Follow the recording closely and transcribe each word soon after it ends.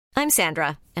I'm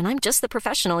Sandra, and I'm just the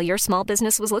professional your small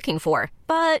business was looking for.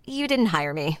 But you didn't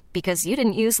hire me because you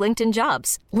didn't use LinkedIn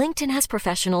Jobs. LinkedIn has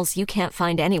professionals you can't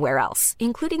find anywhere else,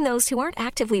 including those who aren't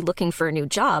actively looking for a new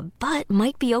job, but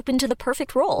might be open to the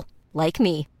perfect role, like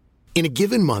me. In a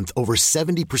given month, over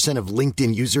 70% of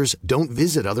LinkedIn users don't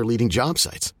visit other leading job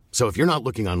sites. So if you're not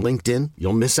looking on LinkedIn,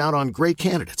 you'll miss out on great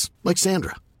candidates like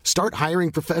Sandra. Start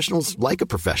hiring professionals like a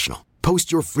professional.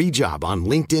 Post your free job on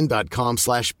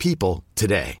linkedin.com/people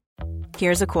today.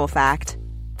 Here's a cool fact.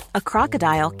 A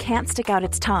crocodile can't stick out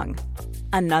its tongue.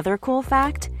 Another cool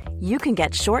fact, you can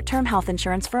get short-term health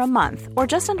insurance for a month or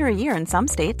just under a year in some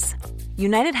states.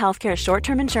 United Healthcare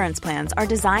short-term insurance plans are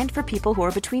designed for people who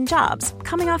are between jobs,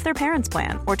 coming off their parents'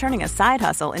 plan, or turning a side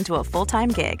hustle into a full-time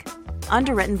gig.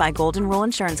 Underwritten by Golden Rule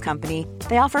Insurance Company,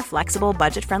 they offer flexible,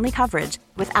 budget-friendly coverage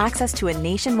with access to a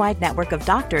nationwide network of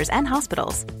doctors and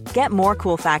hospitals. Get more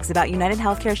cool facts about United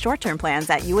Healthcare short-term plans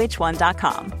at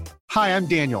uh1.com. Hi, I'm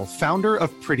Daniel, founder of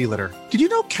Pretty Litter. Did you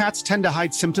know cats tend to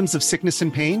hide symptoms of sickness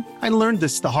and pain? I learned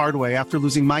this the hard way after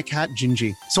losing my cat,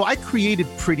 Gingy. So I created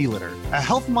Pretty Litter, a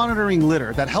health monitoring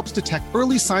litter that helps detect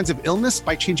early signs of illness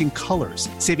by changing colors,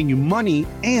 saving you money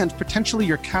and potentially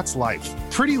your cat's life.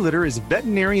 Pretty Litter is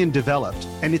veterinarian developed,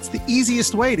 and it's the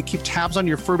easiest way to keep tabs on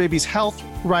your fur baby's health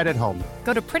right at home.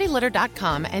 Go to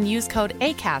prettylitter.com and use code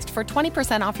ACAST for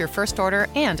 20% off your first order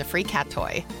and a free cat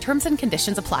toy. Terms and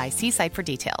conditions apply. See site for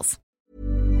details.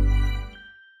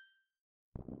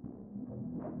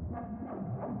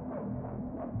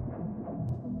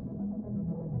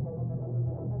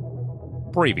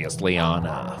 Previously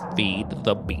on Feed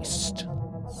the Beast.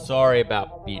 Sorry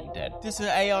about being dead. This is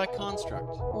an AI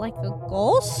construct. Like a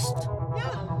ghost?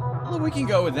 Yeah. Well, we can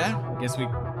go with that. I guess we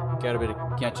got a bit of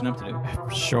catching up to do.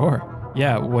 Sure.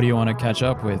 Yeah, what do you want to catch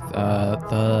up with?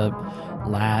 The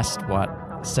last,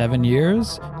 7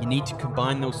 years? You need to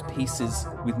combine those pieces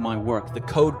with my work. The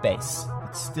code base.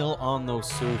 It's still on those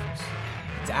servers.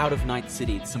 It's out of Night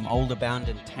City. It's some old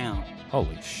abandoned town.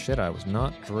 Holy shit, I was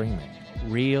not dreaming.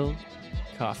 Real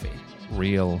coffee.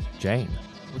 Real Jane.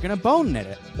 We're gonna bone knit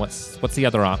it. What's the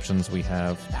other options we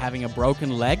have? Having a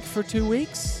broken leg for 2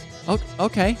 weeks? Oh,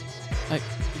 okay.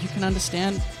 You can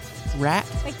understand rat?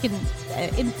 I can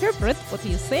interpret what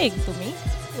he's saying to me.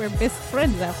 We're best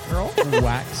friends after all.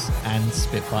 Wax and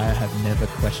Spitfire have never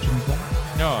questioned that.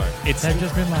 No, They've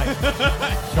just been like,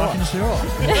 sure.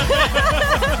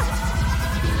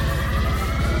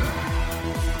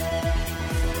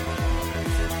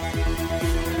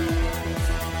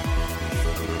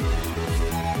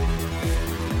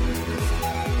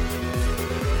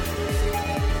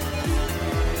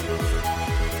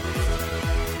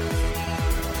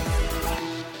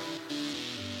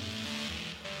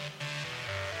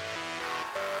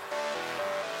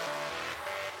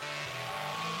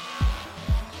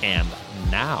 And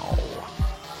now,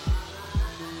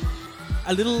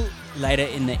 a little later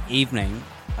in the evening,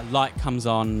 a light comes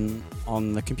on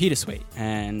the computer suite,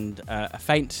 and a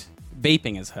faint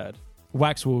beeping is heard.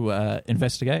 Wax will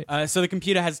investigate. So the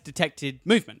computer has detected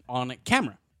movement on a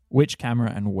camera. Which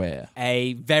camera and where?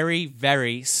 A very,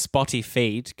 very spotty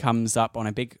feed comes up on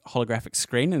a big holographic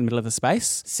screen in the middle of the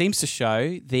space. Seems to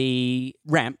show the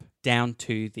ramp down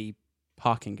to the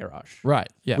parking garage. Right,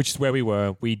 yeah. which is where we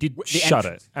were. We did shut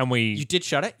it. And You did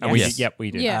shut it? And Yes.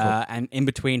 we did. Yeah. And in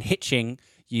between hitching,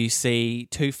 you see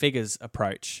two figures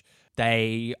approach.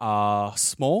 They are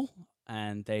small,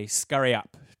 and they scurry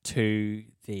up to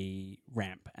the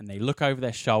ramp, and they look over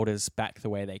their shoulders back the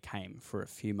way they came for a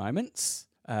few moments.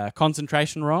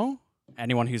 Concentration roll.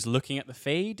 Anyone who's looking at the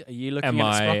feed, are you looking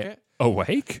at Sprocket?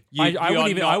 Awake? I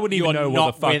wouldn't even know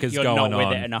what the fuck is going on. You're not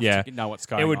with it enough to know what's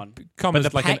going on. Come but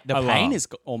as the an alarm. pain is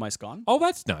almost gone. Oh,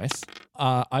 that's nice.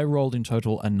 I rolled in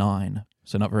total a 9,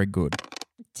 so not very good.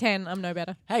 10, I'm no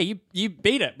better. Hey, you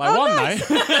beat it by one, nice.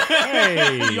 though.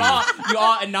 Hey. you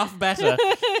are enough better.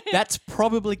 That's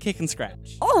probably kick and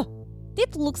scratch. Oh,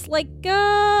 it looks like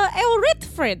our red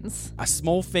friends. A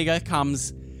small figure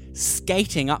comes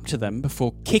skating up to them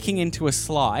before kicking into a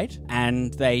slide,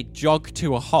 and they jog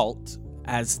to a halt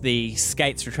as the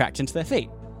skates retract into their feet.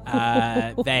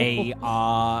 They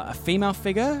are a female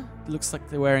figure. Looks like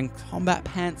they're wearing combat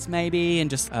pants maybe, and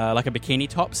just like a bikini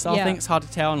top style thing. It's hard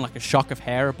to tell, and like a shock of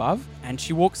hair above. And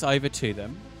she walks over to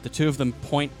them. The two of them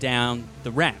point down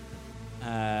the ramp.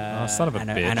 Son of a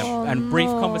bitch. And brief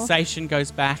conversation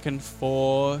goes back and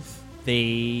forth.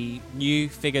 The new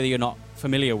figure that you're not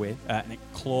familiar with, a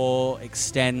claw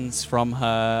extends from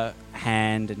her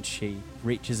hand, and she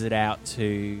reaches it out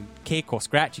to kick or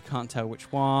scratch, you can't tell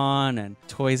which one, and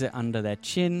toys it under their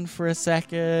chin for a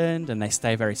second, and they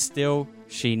stay very still.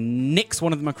 She nicks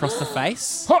one of them across the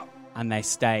face, and they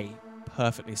stay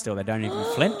perfectly still. They don't even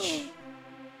flinch.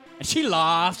 And she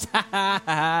laughs,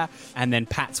 and then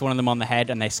pats one of them on the head,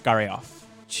 and they scurry off.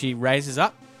 She raises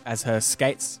up as her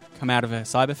skates come out of her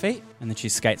cyber feet, and then she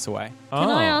skates away. Can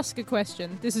I ask a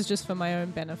question? This is just for my own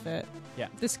benefit. Yeah.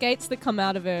 The skates that come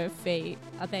out of her feet,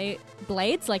 are they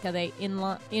blades? Like, are they in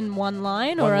one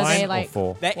line? Or are they like...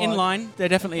 four? They're in line. They're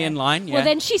definitely in line, yeah. Well,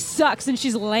 then she sucks and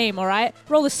she's lame, all right?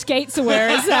 Roller skates are where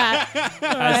is that?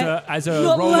 As a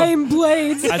Not lame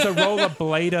blades. As a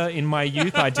rollerblader in my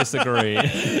youth, I disagree.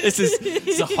 This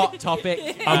is a hot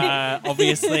topic,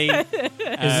 obviously.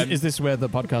 Is this where the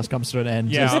podcast comes to an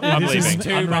end? Yeah, I'm this leaving. is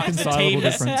unreconcilable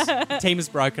difference. The team is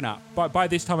broken up. By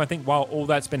this time, I think while all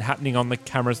that's been happening on the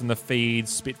cameras and the feeds,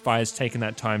 Spitfire's taken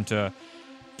that time to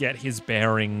get his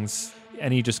bearings,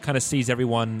 and he just kind of sees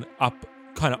everyone up,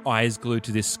 kind of eyes glued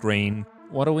to this screen.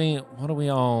 What are we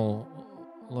all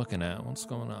looking at? What's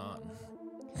going on?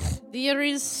 There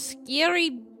is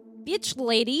scary bitch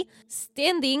lady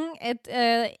standing at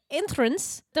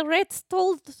entrance. The rats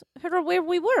told her where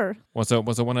we were. Was it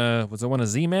one of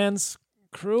Z-Man's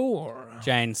crew or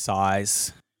Jane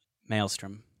sighs.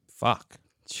 Maelstrom. Fuck.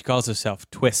 She calls herself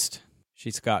Twist.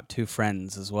 She's got 2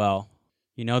 friends as well.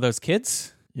 You know those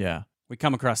kids? Yeah. We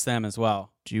come across them as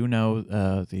well. Do you know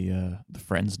the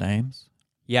friends' names?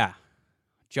 Yeah.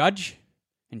 Judge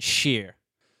and Sheer.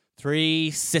 3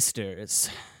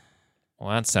 sisters. Well,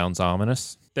 that sounds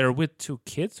ominous. They're with 2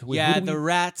 kids? The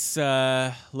rats,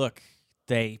 look,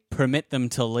 they permit them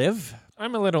to live.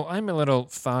 I'm a little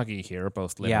foggy here,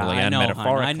 both literally I and know,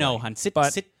 metaphorically. Hun. I know, hun. Sit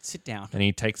down. And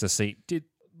he takes a seat. Did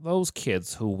those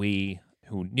kids who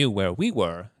knew where we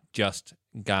were just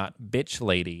got bitch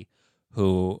lady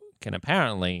who can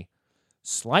apparently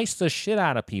slice the shit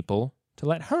out of people to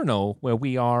let her know where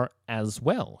we are as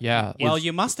well? Yeah. Well,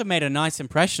 you must have made a nice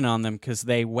impression on them because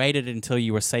they waited until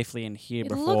you were safely in here It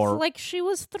before looked like she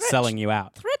was selling you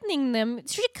out. threatening them.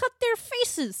 She cut their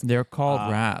faces. They're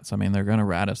called rats. I mean, they're going to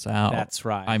rat us out. That's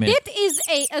right. I mean, It is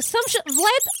a assumption.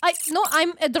 Vlad,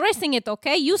 I'm addressing it,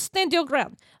 okay? You stand your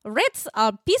ground. Rats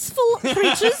are peaceful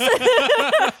creatures.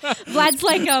 Vlad's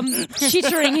like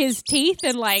chittering his teeth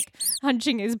and like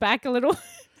hunching his back a little.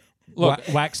 Look,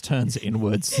 Wax turns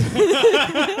inwards.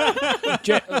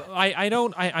 I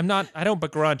don't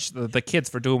begrudge the kids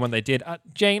for doing what they did.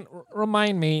 Jane,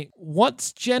 remind me,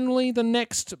 what's generally the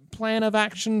next plan of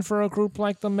action for a group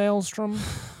like the Maelstrom?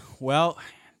 Well,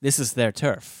 this is their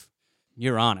turf.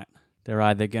 You're on it. They're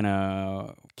either going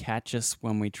to catch us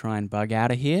when we try and bug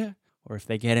out of here, or if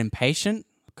they get impatient,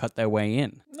 cut their way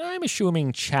in. I'm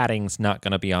assuming chatting's not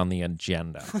going to be on the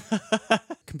agenda.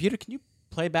 Computer, can you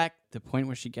play back the point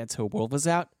where she gets her wolvers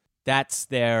out? That's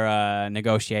their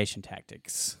negotiation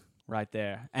tactics right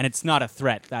there. And it's not a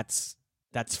threat. That's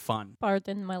fun.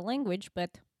 Pardon my language,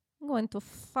 but I'm going to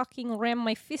fucking ram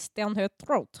my fist down her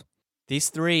throat. These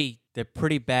 3, they're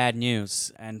pretty bad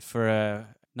news, and for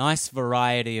a nice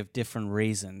variety of different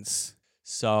reasons.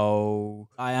 So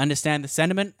I understand the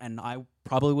sentiment, and I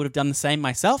probably would have done the same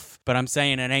myself, but I'm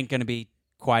saying it ain't going to be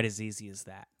quite as easy as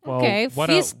that. Well, okay,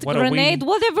 fist, grenade,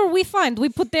 whatever we find, we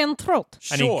put down throat.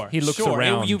 Sure, he looks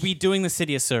around. You'll be doing the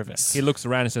city a service. He looks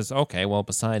around and says, okay, well,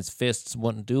 besides fists,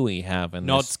 what do we have in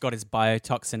Nod's this? got his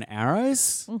biotoxin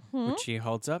arrows, which he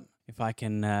holds up. If I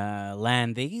can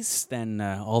land these, then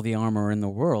all the armor in the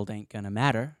world ain't going to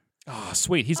matter. Oh,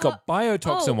 sweet. He's got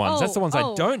biotoxin ones. That's the ones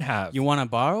I don't have. You want to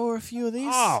borrow a few of these?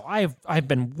 Oh, I've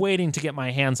been waiting to get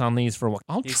my hands on these for a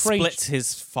while. He splits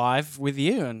his 5 with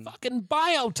you. And fucking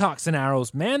biotoxin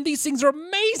arrows, man. These things are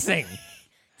amazing.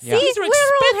 Yeah. See, these are we're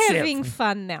expensive. all having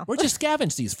fun now. Where'd you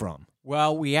scavenge these from?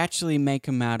 Well, we actually make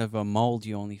them out of a mold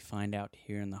you only find out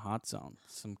here in the hot zone.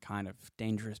 Some kind of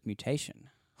dangerous mutation.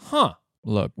 Huh.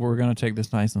 Look, we're going to take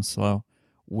this nice and slow.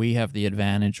 We have the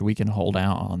advantage. We can hold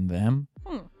out on them.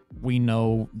 We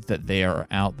know that they are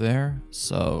out there,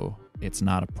 so it's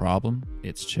not a problem.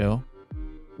 It's chill.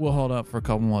 We'll hold up for a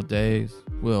couple more days.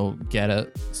 We'll get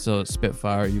it so it's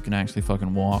Spitfire, you can actually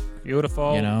fucking walk.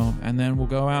 Beautiful. You know, and then we'll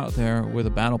go out there with a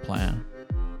battle plan.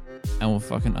 And we'll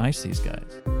fucking ice these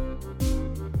guys.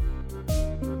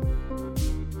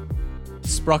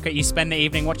 Sprocket, you spend the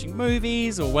evening watching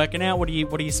movies or working out? What do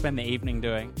you spend the evening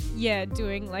doing? Yeah,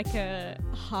 doing like a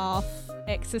half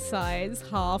exercise,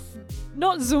 half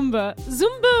not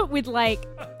Zumba with like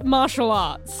martial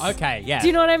arts. Okay, yeah. Do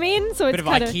you know what I mean? So Bit it's of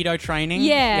kind Aikido training.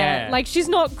 Yeah, like she's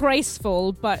not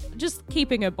graceful, but just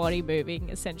keeping her body moving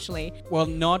essentially. Well,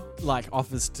 Nod like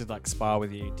offers to like spar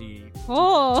with you. Do you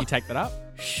take that up?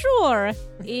 Sure.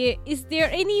 Is there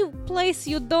any place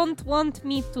you don't want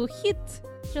me to hit?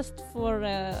 Just for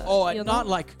not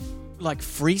like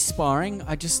free sparring.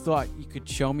 I just thought you could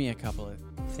show me a couple of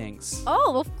things.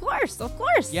 Oh, of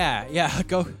course. Yeah.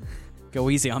 Go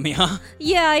easy on me, huh?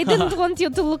 Yeah, I didn't want you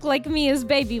to look like me as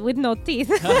baby with no teeth.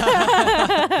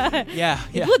 Yeah.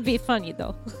 It would be funny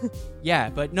though. Yeah,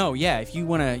 but no, yeah. If you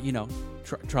want to,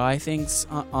 try things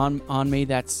on me,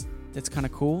 that's kind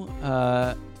of cool.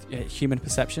 Human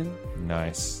perception.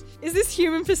 Nice. Is this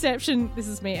human perception? This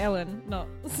is me, Ellen, not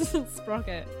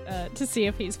Sprocket, to see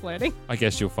if he's flirting. I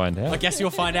guess you'll find out. I guess you'll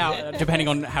find out depending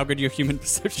on how good your human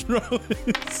perception roll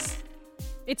is.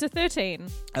 It's a 13.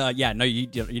 Yeah, no, you're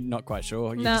not quite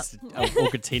sure. You're just an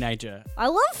awkward teenager. I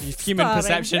love Human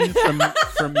sparring. perception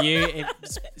from you.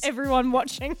 Everyone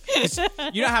watching.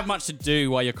 You don't have much to do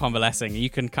while you're convalescing. You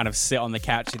can kind of sit on the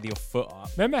couch with your foot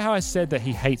up. Remember how I said that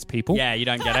he hates people? Yeah, you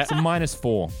don't get it. It's a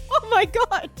 -4. Oh my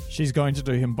god. She's going to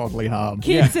do him bodily harm.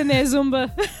 Kids in their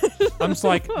Zumba. I'm just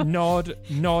like, Nod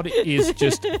is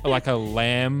just like a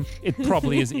lamb. It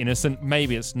probably is innocent.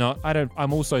 Maybe it's not.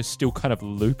 I'm also still kind of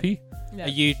loopy. Yeah. Are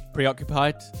you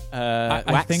preoccupied? I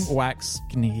Wax? think Wax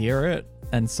can hear it,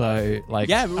 and so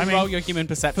roll your human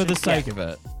perception for the sake of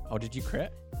it. Oh, did you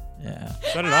crit? Yeah,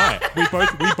 So did I. We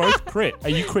both crit. Are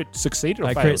you crit succeeded or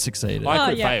I failed? crit succeeded. I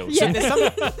crit yeah. failed.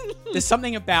 Yeah. There's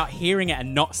something about hearing it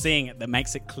and not seeing it that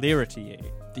makes it clearer to you.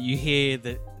 That you hear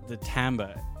the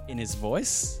timbre in his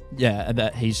voice. Yeah,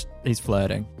 that he's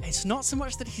flirting. It's not so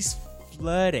much that he's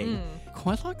flirting.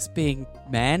 Quite likes being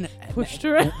Pushed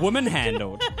around. woman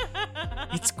handled.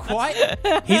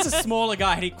 He's a smaller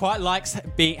guy and he quite likes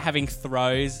having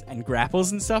throws and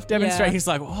grapples and stuff demonstrated. Yeah. He's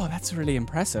like, oh, that's really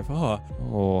impressive.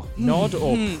 Oh, Nod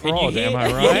or And prod, you hear- am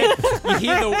I right? You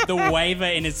hear the waver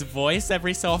in his voice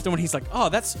every so often when he's like, oh,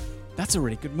 that's a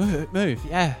really good move.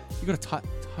 Yeah, you got a tight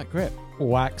grip.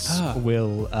 Wax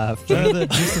will further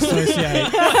disassociate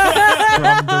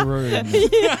from the room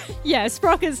Yeah,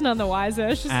 Sprocket's none the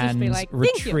wiser. She'll just be and like,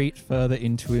 thank you. retreat further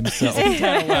into himself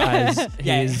as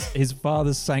his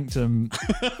father's sanctum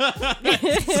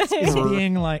is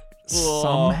being like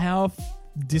somehow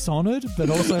dishonored, but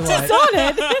also like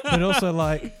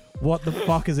Dishonored? what the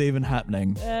fuck is even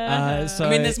happening? So I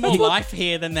mean, there's more life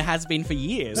here than there has been for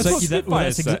years. That's what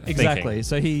Spitfire's exactly.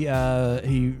 So he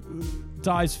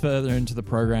dives further into the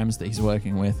programs that he's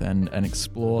working with and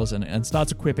explores and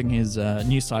starts equipping his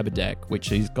new cyber deck, which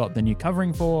he's got the new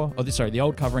covering for. The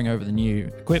old covering over the new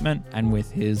equipment, and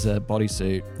with his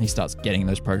bodysuit, he starts getting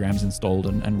those programs installed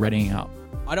and readying up.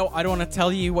 I don't want to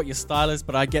tell you what your style is,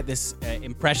 but I get this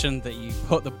impression that you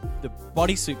put the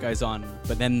bodysuit goes on,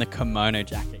 but then the kimono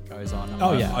jacket goes on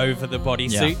over the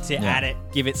bodysuit to add it,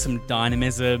 give it some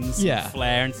dynamism, some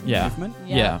flair, and some movement.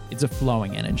 Yeah, it's a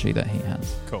flowing energy that he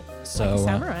has. Cool. So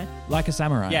samurai. Like a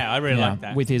samurai. Yeah, I really like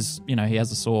that. With his, he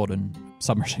has a sword and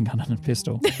submachine gun and a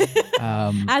pistol.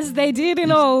 As they did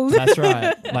in old. That's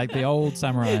right. Like the old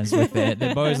samurais with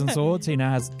their bows and swords, he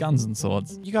now has guns and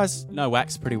swords. You guys know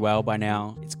Wax pretty well by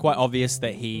now. It's quite obvious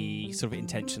that he sort of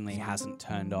intentionally hasn't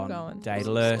turned on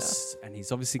Daedalus, and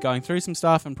he's obviously going through some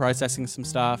stuff and processing some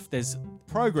stuff. There's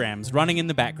programs running in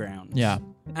the background. Yeah.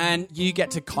 And you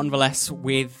get to convalesce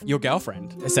with your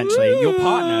girlfriend, essentially, your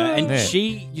partner, and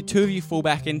you two of you fall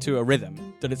back into a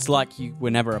rhythm that it's like you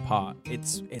were never apart.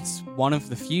 It's one of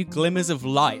the few glimmers of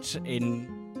light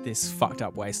in this fucked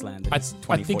up wasteland. I think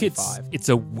 2045. it's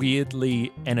a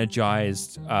weirdly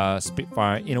energized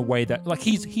Spitfire in a way that, like,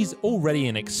 he's already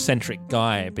an eccentric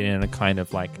guy, but in a kind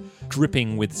of like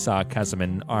dripping with sarcasm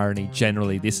and irony.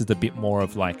 Generally, this is a bit more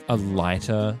of like a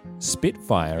lighter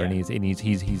Spitfire, and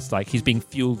he's being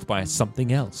fueled by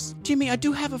something else. Jimmy, I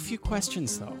do have a few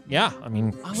questions though. Yeah, I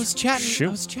mean, I was chatting. Sure.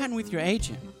 I was chatting with your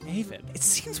agent, David. It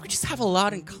seems we just have a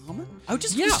lot in common. I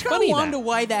just Yeah, kind funny of that. wonder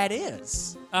why that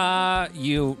is.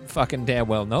 You fucking damn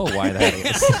well know why that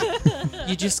is.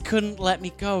 You just couldn't let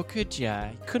me go, could ya?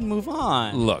 You couldn't move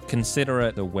on. Look, consider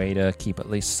it the way to keep at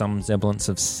least some semblance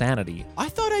of sanity I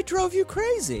thought I drove you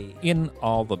crazy. in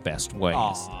all the best ways.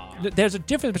 Aw. There's a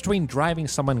difference between driving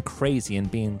someone crazy and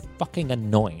being fucking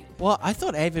annoying. Well, I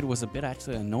thought Avid was a bit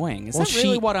actually annoying. Is Well, that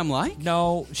really she- what I'm like?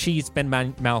 No, she's been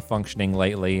malfunctioning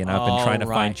lately, and I've been trying to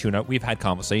right. fine-tune her. We've had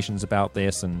conversations about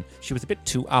this, and she was a bit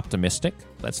too optimistic.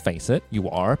 Let's face it, you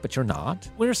are, but you're not.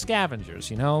 We're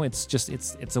scavengers, It's just,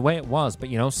 it's the way it was. But,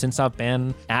 since I've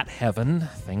been at Heaven,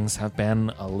 things have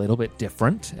been a little bit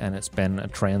different, and it's been a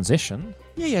transition.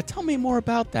 Yeah, tell me more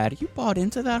about that. You bought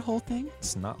into that whole thing?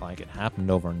 It's not like it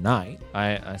happened overnight.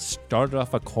 I started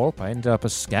off a corp, I ended up a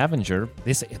scavenger.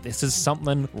 This is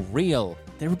something real.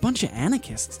 They're a bunch of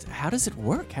anarchists. How does it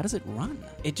work? How does it run?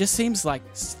 It just seems like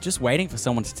just waiting for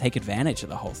someone to take advantage of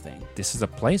the whole thing. This is a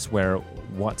place where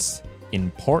what's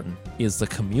important is the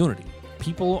community.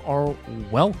 People are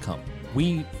welcome.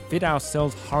 we fit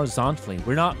ourselves horizontally.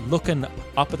 We're not looking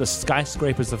up at the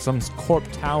skyscrapers of some corp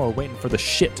tower waiting for the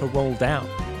shit to roll down.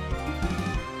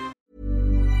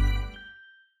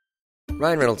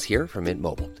 Ryan Reynolds here from Mint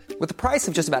Mobile. With the price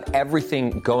of just about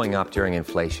everything going up during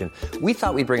inflation, we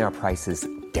thought we'd bring our prices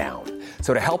down.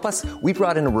 So to help us, we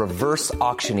brought in a reverse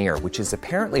auctioneer, which is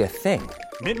apparently a thing.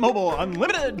 Mint Mobile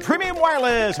Unlimited Premium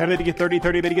Wireless. How to get 30,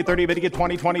 30, bit to get 30, bit to get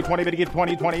 20, 20, 20, bit to get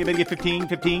 20, 20, bit to get 15,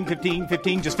 15, 15,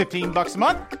 15, just $15 a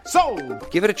month? Sold!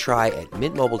 Give it a try at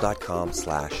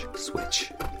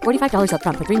mintmobile.com/switch. $45 up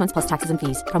front for 3 months plus taxes and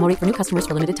fees. Promo rate for new customers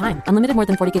for limited time. Unlimited more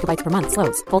than 40 gigabytes per month.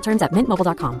 Slows full terms at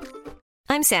mintmobile.com.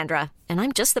 I'm Sandra, and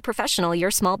I'm just the professional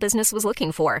your small business was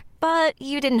looking for. But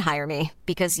you didn't hire me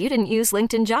because you didn't use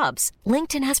LinkedIn Jobs.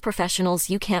 LinkedIn has professionals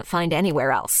you can't find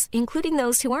anywhere else, including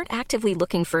those who aren't actively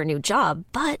looking for a new job,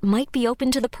 but might be open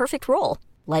to the perfect role,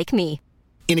 like me.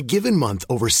 In a given month,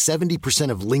 over 70%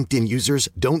 of LinkedIn users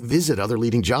don't visit other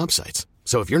leading job sites.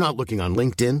 So if you're not looking on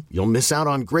LinkedIn, you'll miss out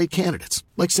on great candidates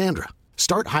like Sandra.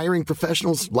 Start hiring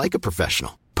professionals like a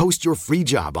professional. Post your free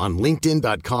job on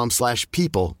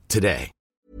linkedin.com/people today.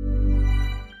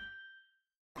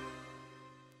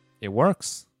 It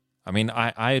works. I mean,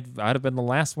 I'd have been the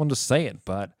last one to say it,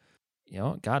 but,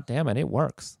 God damn it, it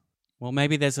works. Well,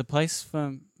 maybe there's a place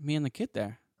for me and the kid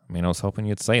there. I mean, I was hoping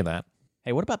you'd say that.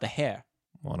 Hey, what about the hair?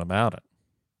 What about it?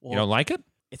 Well, you don't like it?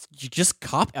 You just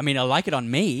cop. I mean, I like it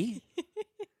on me.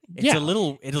 It is a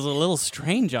little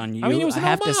strange on you. I mean, it was an I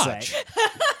have homage. to say.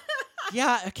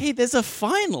 Yeah, okay, there's a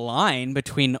fine line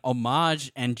between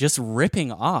homage and just ripping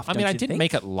off. I mean, I didn't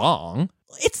make it long.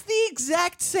 It's the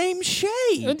exact same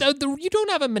shade. You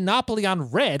don't have a monopoly on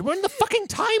red. We're in the fucking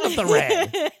time of the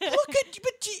red. Look at you,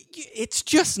 but it's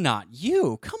just not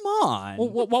you. Come on. Well,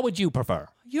 what would you prefer?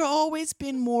 You've always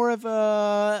been more of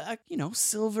a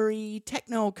silvery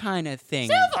techno kind of thing.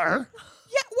 Silver?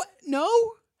 Yeah, what? No?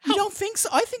 You don't think so?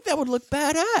 I think that would look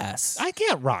badass. I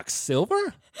can't rock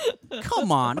silver.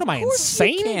 Come on. What am I, of course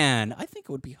insane? You can. I think it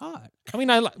would be hot. I mean,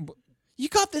 You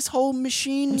got this whole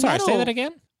machine I'm sorry, metal. say that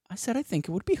again? I said I think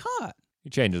it would be hot. He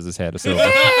changes his hair to silver.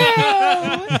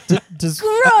 Does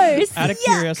Gross. Out of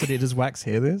curiosity, does Wax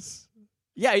hear this?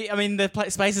 Yeah, I mean, the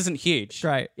space isn't huge.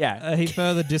 Great. Yeah. He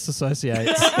further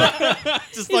disassociates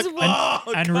Just like,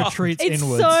 and retreats It's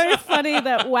inwards. so funny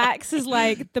that Wax is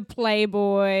like the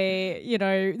playboy,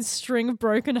 string of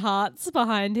broken hearts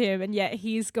behind him, and yet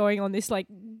he's going on this like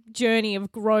journey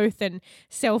of growth and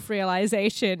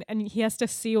self-realization, and he has to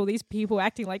see all these people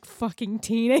acting like fucking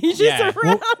teenagers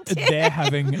around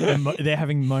him. They're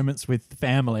having moments with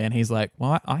family, and he's like,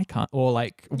 "Well, I can't," or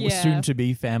like soon to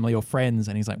be family or friends,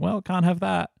 and he's like, "Well, can't have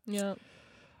that." Yeah.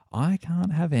 I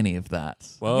can't have any of that.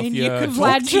 Well, I mean, you can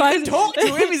Vlad talk to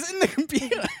him. He's in the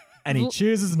computer. And he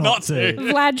chooses not to.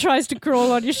 Vlad tries to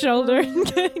crawl on your shoulder and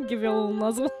give you a little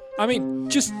nuzzle. I mean,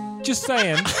 just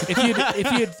saying,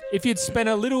 if you'd spent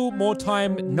a little more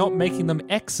time not making them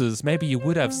X's, maybe you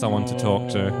would have someone to talk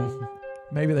to.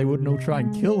 Maybe they wouldn't all try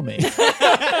and kill me.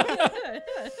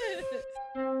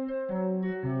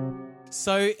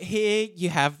 So here you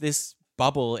have this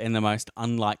bubble in the most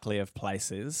unlikely of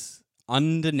places,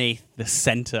 underneath the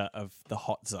center of the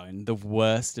hot zone, the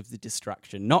worst of the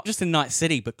destruction, not just in Night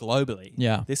City, but globally.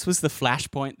 Yeah. This was the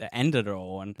flashpoint that ended it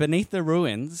all. And beneath the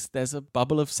ruins, there's a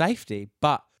bubble of safety,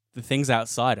 but the things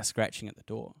outside are scratching at the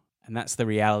door. And that's the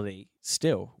reality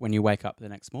still when you wake up the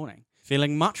next morning.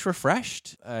 Feeling much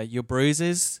refreshed, your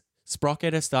bruises,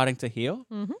 Sprocket, are starting to heal.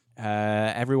 Mm-hmm.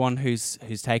 Everyone who's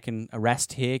taken a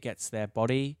rest here gets their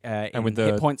body and with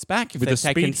hit points back. If with they've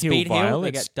the taken speed speed heal heal, vial, they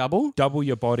it's get double. Double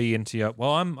your body into your...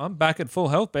 Well, I'm back at full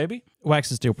health, baby.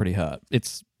 Wax is still pretty hurt.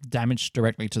 It's damaged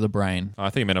directly to the brain. Oh, I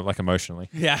think you meant like emotionally.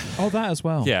 Yeah. Oh, that as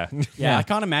well. Yeah. Yeah, I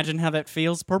can't imagine how that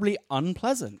feels. Probably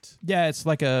unpleasant. Yeah, it's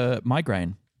like a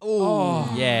migraine.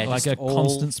 Oh, yeah. Like just a all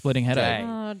constant splitting headache. day.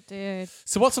 Oh, dude.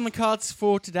 So what's on the cards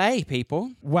for today,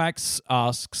 people? Wax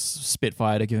asks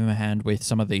Spitfire to give him a hand with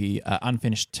some of the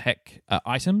unfinished tech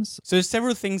items. So there's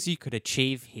several things you could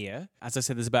achieve here. As I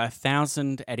said, there's about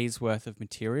 1,000 eddies worth of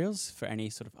materials for any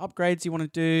sort of upgrades you want to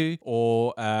do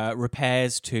or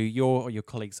repairs to your or your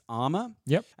colleague's armor.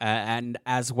 Yep. And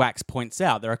as Wax points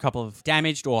out, there are a couple of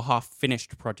damaged or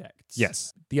half-finished projects.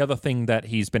 Yes. The other thing that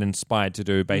he's been inspired to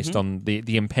do based on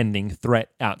the impending threat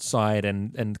outside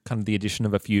and kind of the addition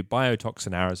of a few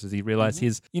biotoxin arrows is he realized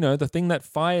his, the thing that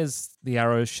fires the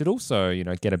arrows should also,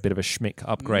 get a bit of a schmick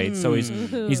upgrade. So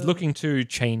he's looking to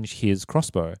change his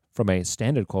crossbow from a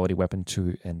standard quality weapon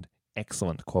to an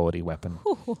excellent quality weapon.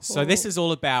 So this is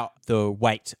all about the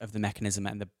weight of the mechanism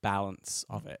and the balance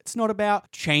of it. It's not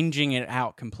about changing it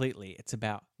out completely. It's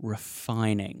about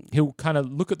refining. He'll kind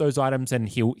of look at those items and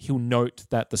he'll note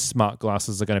that the smart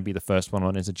glasses are going to be the first one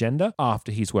on his agenda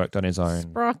after he's worked on his own.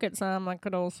 Sprocket's armor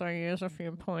could also use a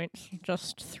few points.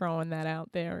 Just throwing that out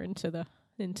there into the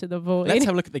void. Let's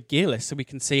have a look at the gear list so we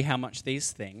can see how much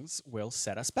these things will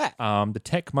set us back. The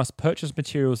tech must purchase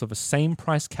materials of the same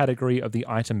price category of the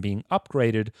item being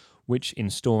upgraded, which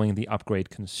installing the upgrade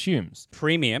consumes.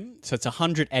 Premium, so it's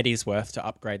 100 eddies worth to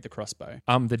upgrade the crossbow.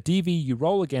 The DV you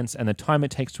roll against and the time it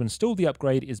takes to install the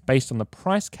upgrade is based on the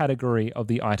price category of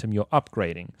the item you're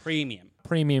upgrading.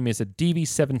 Premium is a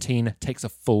DV17, takes a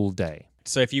full day.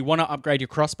 So if you want to upgrade your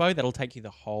crossbow, that'll take you the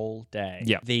whole day.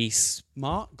 Yeah. The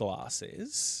smart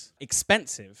glasses,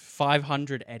 expensive,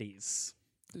 500 eddies.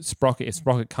 Sprocket, if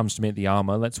Sprocket comes to me at the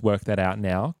armor, let's work that out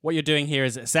now. What you're doing here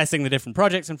is assessing the different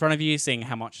projects in front of you, seeing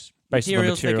how much Based on the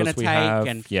materials they're going to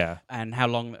materials take we have, and how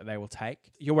long that they will take.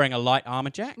 You're wearing a light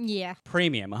armor jack. Yeah.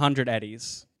 Premium, 100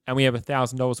 eddies. And we have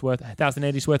 $1,000 worth, 1,000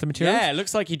 eddies worth of materials? Yeah, it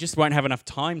looks like you just won't have enough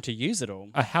time to use it all.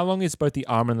 How long is both the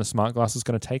armor and the smart glasses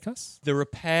going to take us? The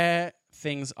repair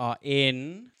things are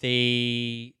in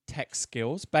the tech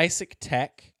skills. Basic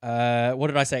tech, what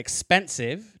did I say?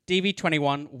 Expensive.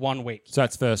 DV21, 1 week. So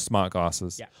that's for smart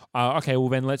glasses. Yeah. Okay, well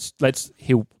then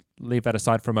he'll leave that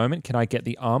aside for a moment. Can I get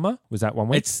the armor? Was that 1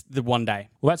 week? It's the 1 day.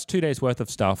 Well, that's 2 days worth of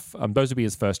stuff. Those will be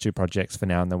his first 2 projects for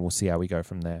now, and then we'll see how we go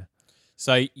from there.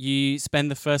 So you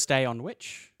spend the first day on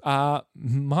which?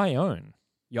 My own.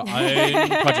 Your own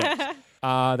project.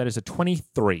 That is a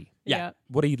 23. Yeah.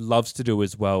 What he loves to do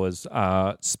as well is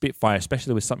Spitfire,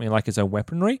 especially with something like his own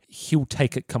weaponry, he'll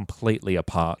take it completely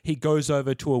apart. He goes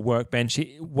over to a workbench.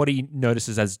 What he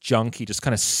notices as junk, he just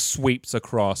kind of sweeps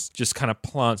across, just kind of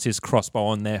plants his crossbow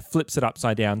on there, flips it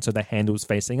upside down so the handle's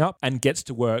facing up, and gets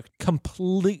to work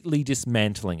completely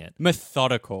dismantling it.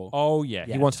 Methodical. Oh, yeah.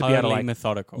 He wants to be able to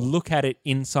methodical. Look at it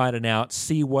inside and out,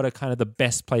 see what are kind of the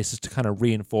best places to kind of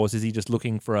reinforce. Is he just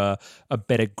looking for a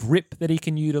better grip that he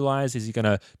can utilize? Is he going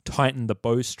to tighten the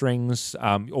bowstrings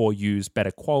or use better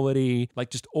quality?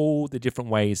 Like just all the different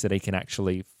ways that he can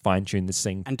actually fine-tune this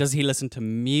thing. And does he listen to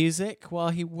music while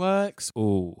he works?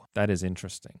 Ooh, that is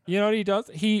interesting. You know what he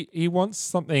does? He wants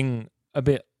something a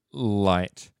bit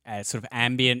light. Sort of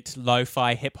ambient,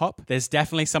 lo-fi hip-hop. There's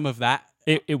definitely some of that.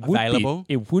 It available.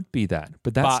 would be that,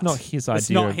 but that's not his idea. It's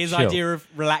not of his chill. idea of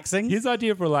relaxing. His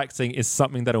idea of relaxing is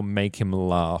something that'll make him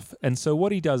laugh. And so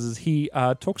what he does is he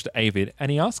talks to Avid and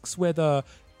he asks whether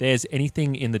there's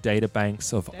anything in the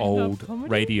databanks of old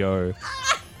radio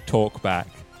talkback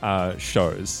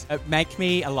shows. Make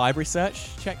me a library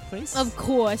search check, please. Of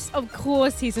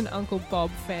course, he's an Uncle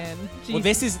Bob fan. Jesus. Well,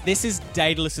 this is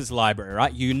Daedalus's library,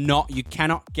 right? You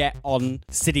cannot get on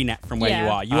CityNet from where you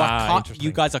are. You are cut.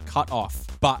 You guys are cut off.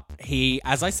 But he,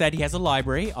 as I said, he has a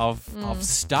library of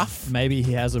stuff. Maybe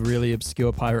he has a really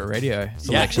obscure pirate radio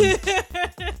selection.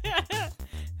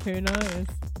 Who knows?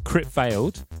 Crit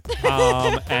failed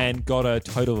and got a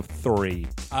total of 3.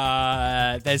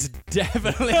 There's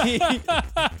definitely...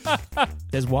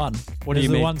 There's one. What do you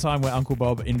mean? mean? One time where Uncle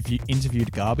Bob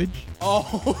interviewed garbage.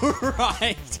 Oh,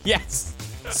 right. Yes.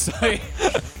 So...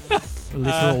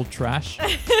 Literal trash.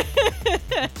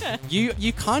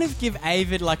 You kind of give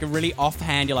Avid like a really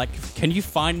offhand. You're like, can you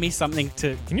find me something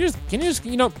to? Can you just give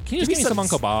me some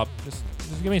Uncle Bob? Just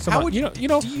give me some. How would do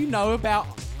you know about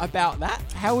that?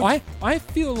 How would I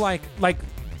feel like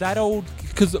that old,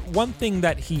 because one thing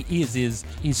that he is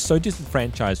he's so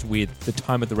disenfranchised with the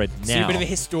time of the Red now. So you're a bit of a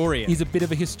historian. He's a bit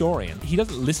of a historian. He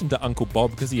doesn't listen to Uncle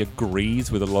Bob because he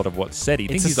agrees with a lot of what's said. He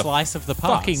thinks he's slice of the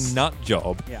past. Fucking nut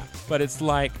job. Yeah. But it's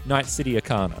like Night City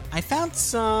Arcana. I found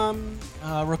some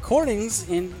recordings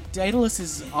in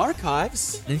Daedalus's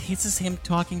archives. This is him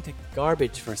talking to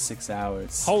garbage for 6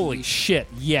 hours. Holy shit!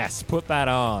 Yes, put that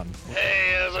on.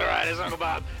 Hey, that's all right. It's Uncle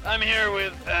Bob. I'm here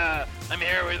with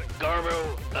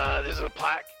Garbo. This is a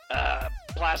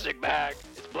plastic bag.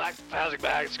 It's a black plastic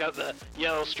bag. It's got the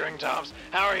yellow string tops.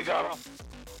 How are you, Garbo?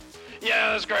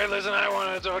 Yeah, that's great. Listen, I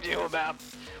want to talk to you about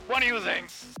what do you think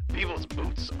people's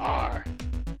boots are?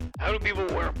 How do people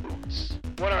wear boots?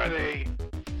 What are they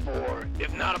for,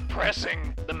 if not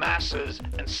oppressing the masses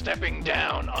and stepping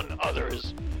down on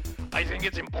others? I think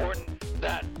it's important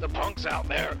that the punks out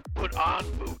there put on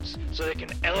boots so they can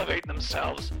elevate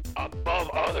themselves above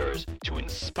others to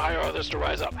inspire others to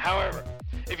rise up. However,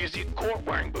 if you see Court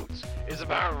wearing boots, it's a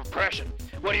power of oppression.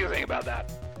 What do you think about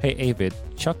that? Hey, Avid,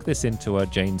 chuck this into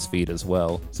Jane's feed as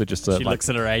well. So just she looks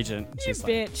at her agent. She's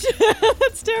bitch.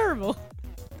 That's terrible.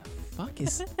 Fuck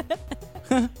is...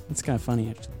 It's kind of funny,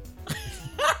 actually.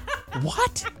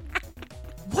 What?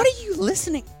 What are you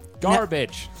listening?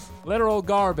 Garbage. Literal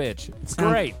garbage. It's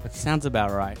great. Sounds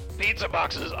about right. Pizza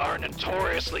boxes are a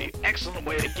notoriously excellent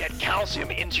way to get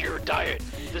calcium into your diet.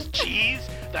 This cheese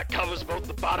that covers both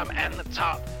the bottom and the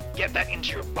top. Get that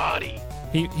into your body.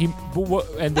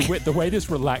 The way this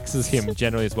relaxes him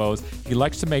generally as well is he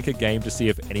likes to make a game to see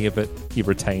if any of it he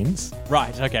retains.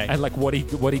 Right, okay. And like what he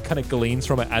kind of gleans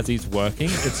from it as he's working.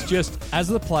 It's just As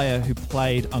the player who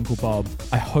played Uncle Bob,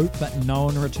 I hope that no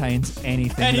one retains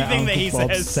anything that Uncle he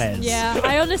Bob says. Yeah,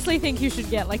 I honestly think you should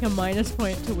get like a minus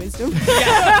point to wisdom. It's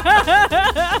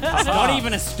not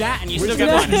even a stat, and you still get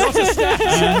one. Not a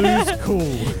stat. Lose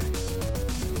cool.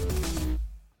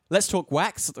 Let's talk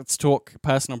Wax. Let's talk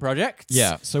personal projects.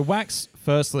 Yeah, so Wax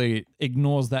firstly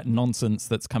ignores that nonsense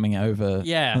that's coming over.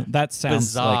 Yeah. That sounds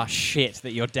bizarre like shit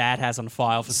that your dad has on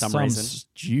file for some reason.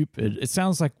 Stupid. It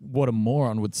sounds like what a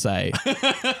moron would say.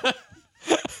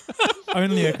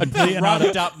 Only a complete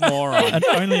rubbed up moron. And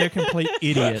only a complete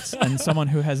idiot and someone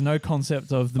who has no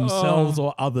concept of themselves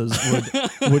or others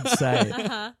would say.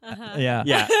 Yeah.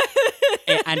 Yeah.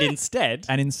 And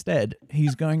instead,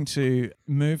 he's going to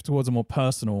move towards a more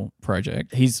personal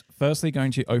project. He's firstly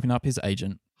going to open up his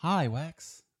agent. Hi,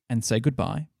 Wax. And say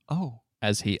goodbye. Oh.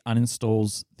 As he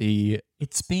uninstalls the...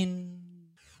 It's been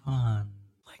fun.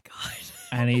 My God.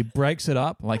 And he breaks it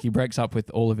up, like he breaks up with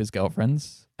all of his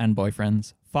girlfriends and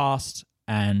boyfriends, fast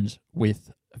and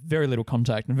with very little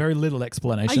contact and very little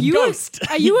explanation. Are you a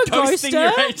ghoster?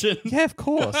 Your agent. Yeah, of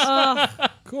course.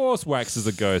 of course Wax is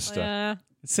a ghoster. Yeah.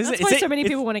 That's why so many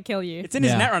people want to kill you. It's in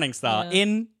his netrunning style. Yeah.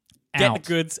 In, get Out. the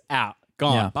goods, out.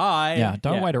 Gone. Yeah. Bye. Yeah,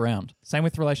 don't wait around. Same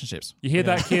with relationships. You hear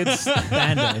that, kids?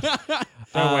 Band-Aid.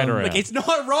 Don't wait around. Look, it's not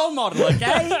a role model,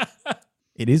 okay?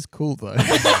 It is cool, though.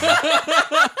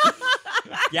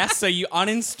 Yes, so you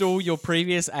uninstall your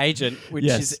previous agent, which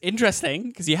is interesting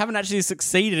because you haven't actually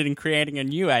succeeded in creating a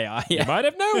new AI. You might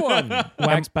have no one.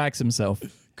 Wax backs himself.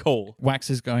 Cool.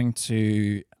 Wax is going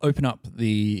to open up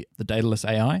the dataless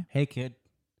AI. Hey, kid.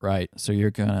 Right. So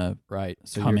you're gonna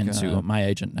come into my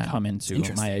agent now. Come into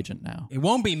my agent now. It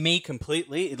won't be me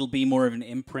completely. It'll be more of an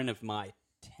imprint of my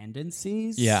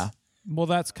tendencies. Yeah. Well,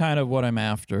 that's kind of what I'm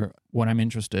after. What I'm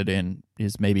interested in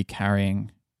is maybe carrying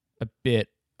a bit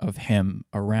of him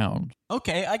around.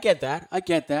 Okay, I get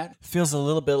that. Feels a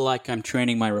little bit like I'm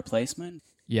training my replacement.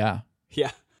 Yeah. Yeah.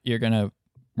 You're gonna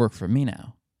work for me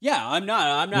now. Yeah, I'm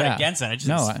not against it. It's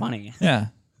just funny. Yeah.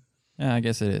 Yeah, I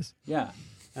guess it is. Yeah.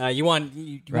 You want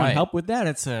help with that?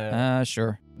 It's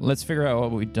sure. Let's figure out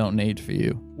what we don't need for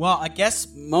you. Well, I guess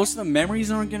most of the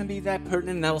memories aren't going to be that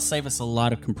pertinent. That'll save us a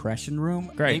lot of compression room.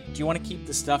 Great. Do you want to keep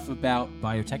the stuff about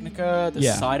Biotechnica, the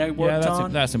site I worked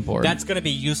on? That's important. That's going to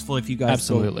be useful if you guys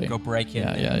absolutely go break in.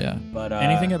 Yeah. But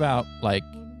anything about like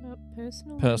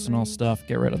personal stuff,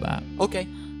 get rid of that. Okay,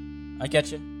 I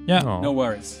get you. Yeah. No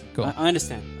worries. Cool. I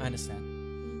understand.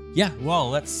 Yeah. Well,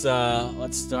 let's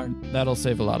start. That'll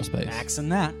save a lot of space. Axing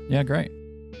that. Yeah, great.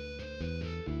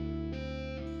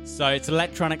 So it's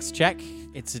electronics check.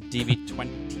 It's a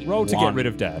DV20. Roll to get rid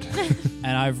of Dad.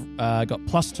 And I've got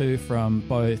 +2 from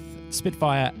both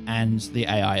Spitfire and the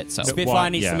AI itself. Spitfire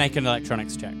needs to make an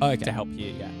electronics check to help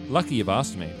you. Yeah. Lucky you've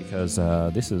asked me because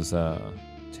this is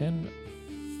 10,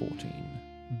 14.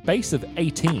 Base of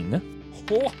 18.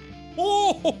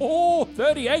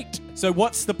 38. So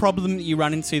what's the problem that you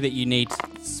run into that you need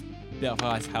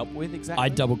Spitfire's help with exactly? I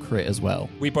double crit as well.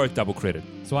 We both double critted.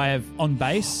 So I have on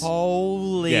base.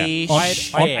 Holy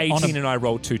shit. I had 18 and I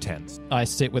rolled 2 10s. I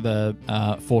sit with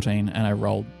a 14 and I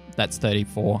rolled. That's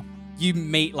 34. You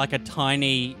meet like a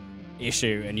tiny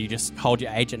issue and you just hold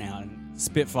your agent out and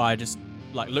Spitfire just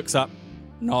like looks up,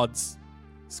 nods,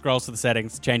 scrolls to the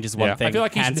settings, changes one thing, I feel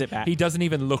like hands it back. He doesn't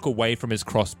even look away from his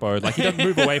crossbow. Like he doesn't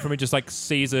move away from it, just like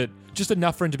sees it. Just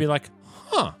enough for him to be like,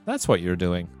 huh, that's what you're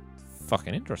doing.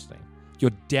 Fucking interesting.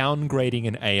 You're downgrading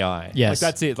an AI. Yes. Like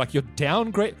that's it. Like you're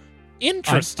downgrade.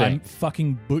 Interesting. I'm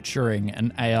fucking butchering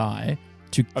an AI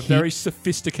to a very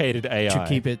sophisticated AI. To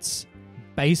keep its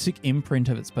basic imprint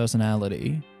of its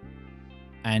personality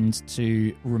and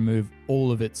to remove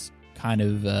all of its kind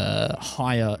of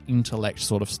higher intellect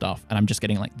sort of stuff. And I'm just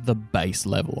getting like the base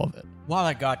level of it. While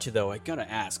I got you though, I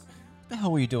gotta ask, what the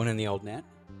hell were you doing in the old net?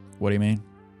 What do you mean?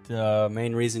 The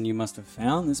main reason you must have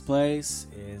found this place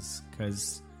is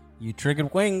because you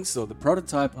triggered Wings or the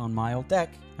prototype on my old deck,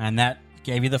 and that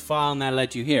gave you the file and that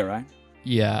led you here, right?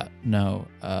 Yeah, no.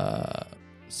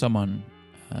 Someone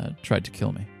tried to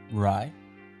kill me. Right.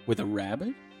 With a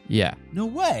rabbit? Yeah. No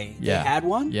way. Yeah. They had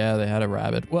one? Yeah, they had a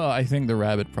rabbit. Well, I think the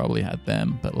rabbit probably had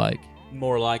them, but like...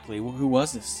 More likely. Who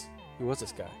was this? Who was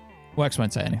this guy? Wax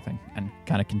won't say anything and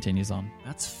kind of continues on.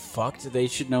 That's fucked. They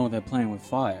should know they're playing with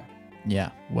fire.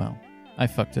 Yeah, well... I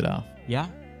fucked it off. Yeah?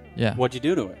 Yeah. What'd you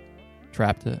do to it?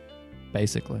 Trapped it,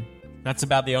 basically. That's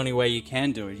about the only way you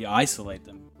can do it. You isolate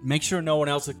them. Make sure no one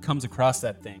else comes across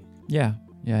that thing. Yeah.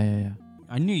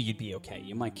 I knew you'd be okay.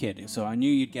 You're my kid, so I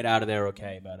knew you'd get out of there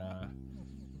okay. But,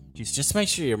 just make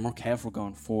sure you're more careful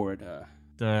going forward.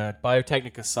 The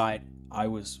Biotechnica site, I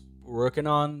was working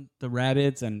on the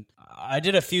rabbits, and I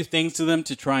did a few things to them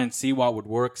to try and see what would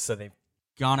work, so they've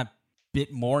gone a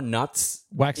bit more nuts.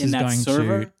 Wax in is that going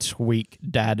server. to tweak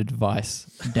dad advice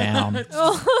down.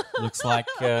 Looks like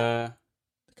the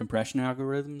compression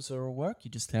algorithms will work.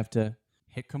 You just have to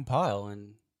hit compile,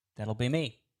 and that'll be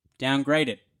me. Downgrade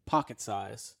it. Pocket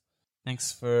size.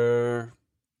 Thanks for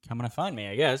coming to find me,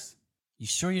 I guess. You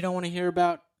sure you don't want to hear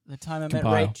about the time I met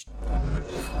Rach?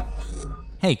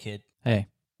 Hey, kid. Hey.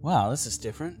 Wow, this is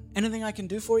different. Anything I can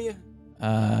do for you?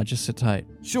 Just sit tight.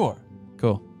 Sure.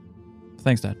 Cool.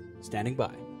 Thanks, Dad. Standing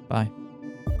by. Bye.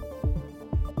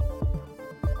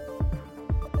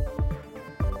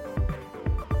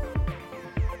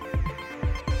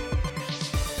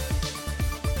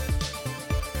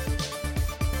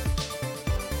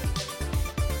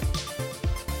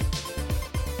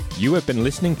 You have been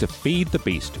listening to Feed the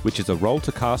Beast, which is a Roll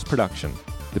to Cast production.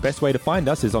 The best way to find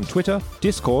us is on Twitter,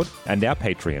 Discord, and our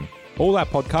Patreon. All our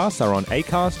podcasts are on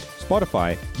Acast,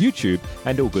 Spotify, YouTube,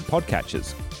 and all good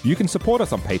podcatchers. You can support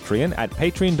us on Patreon at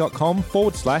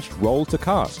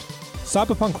patreon.com/roll-to-cast.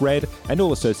 Cyberpunk Red and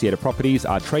all associated properties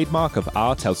are trademark of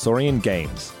R. Talsorian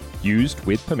Games. Used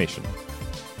with permission.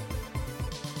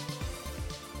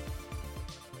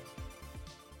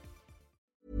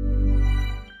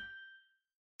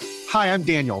 Hi, I'm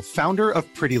Daniel, founder of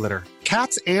Pretty Litter.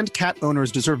 Cats and cat owners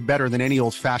deserve better than any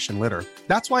old-fashioned litter.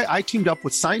 That's why I teamed up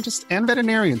with scientists and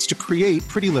veterinarians to create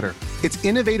Pretty Litter. Its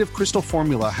innovative crystal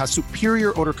formula has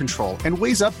superior odor control and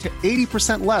weighs up to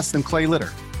 80% less than clay litter.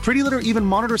 Pretty Litter even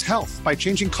monitors health by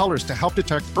changing colors to help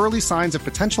detect early signs of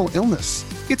potential illness.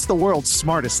 It's the world's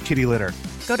smartest kitty litter.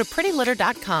 Go to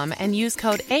prettylitter.com and use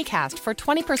code ACAST for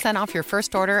 20% off your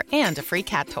first order and a free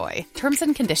cat toy. Terms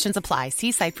and conditions apply.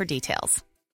 See site for details.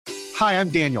 Hi, I'm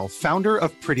Daniel, founder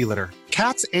of Pretty Litter.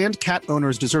 Cats and cat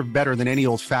owners deserve better than any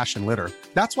old-fashioned litter.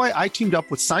 That's why I teamed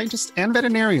up with scientists and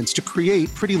veterinarians to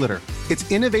create Pretty Litter.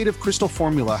 Its innovative crystal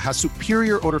formula has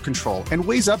superior odor control and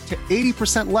weighs up to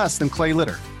 80% less than clay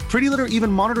litter. Pretty Litter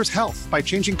even monitors health by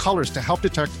changing colors to help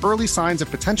detect early signs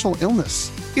of potential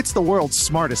illness. It's the world's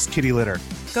smartest kitty litter.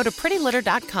 Go to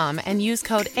prettylitter.com and use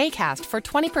code ACAST for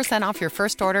 20% off your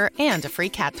first order and a free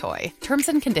cat toy. Terms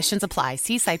and conditions apply.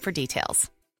 See site for details.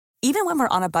 Even when we're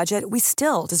on a budget, we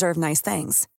still deserve nice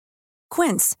things.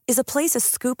 Quince is a place to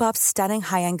scoop up stunning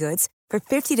high-end goods for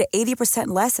 50 to 80%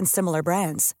 less than similar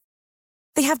brands.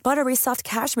 They have buttery soft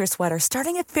cashmere sweaters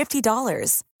starting at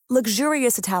 $50,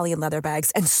 luxurious Italian leather bags,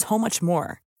 and so much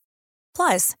more.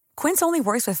 Plus, Quince only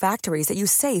works with factories that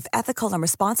use safe, ethical, and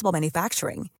responsible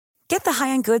manufacturing. Get the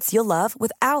high-end goods you'll love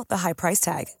without the high price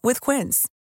tag with Quince.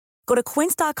 Go to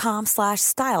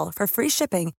quince.com/style for free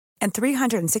shipping and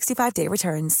 365-day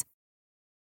returns.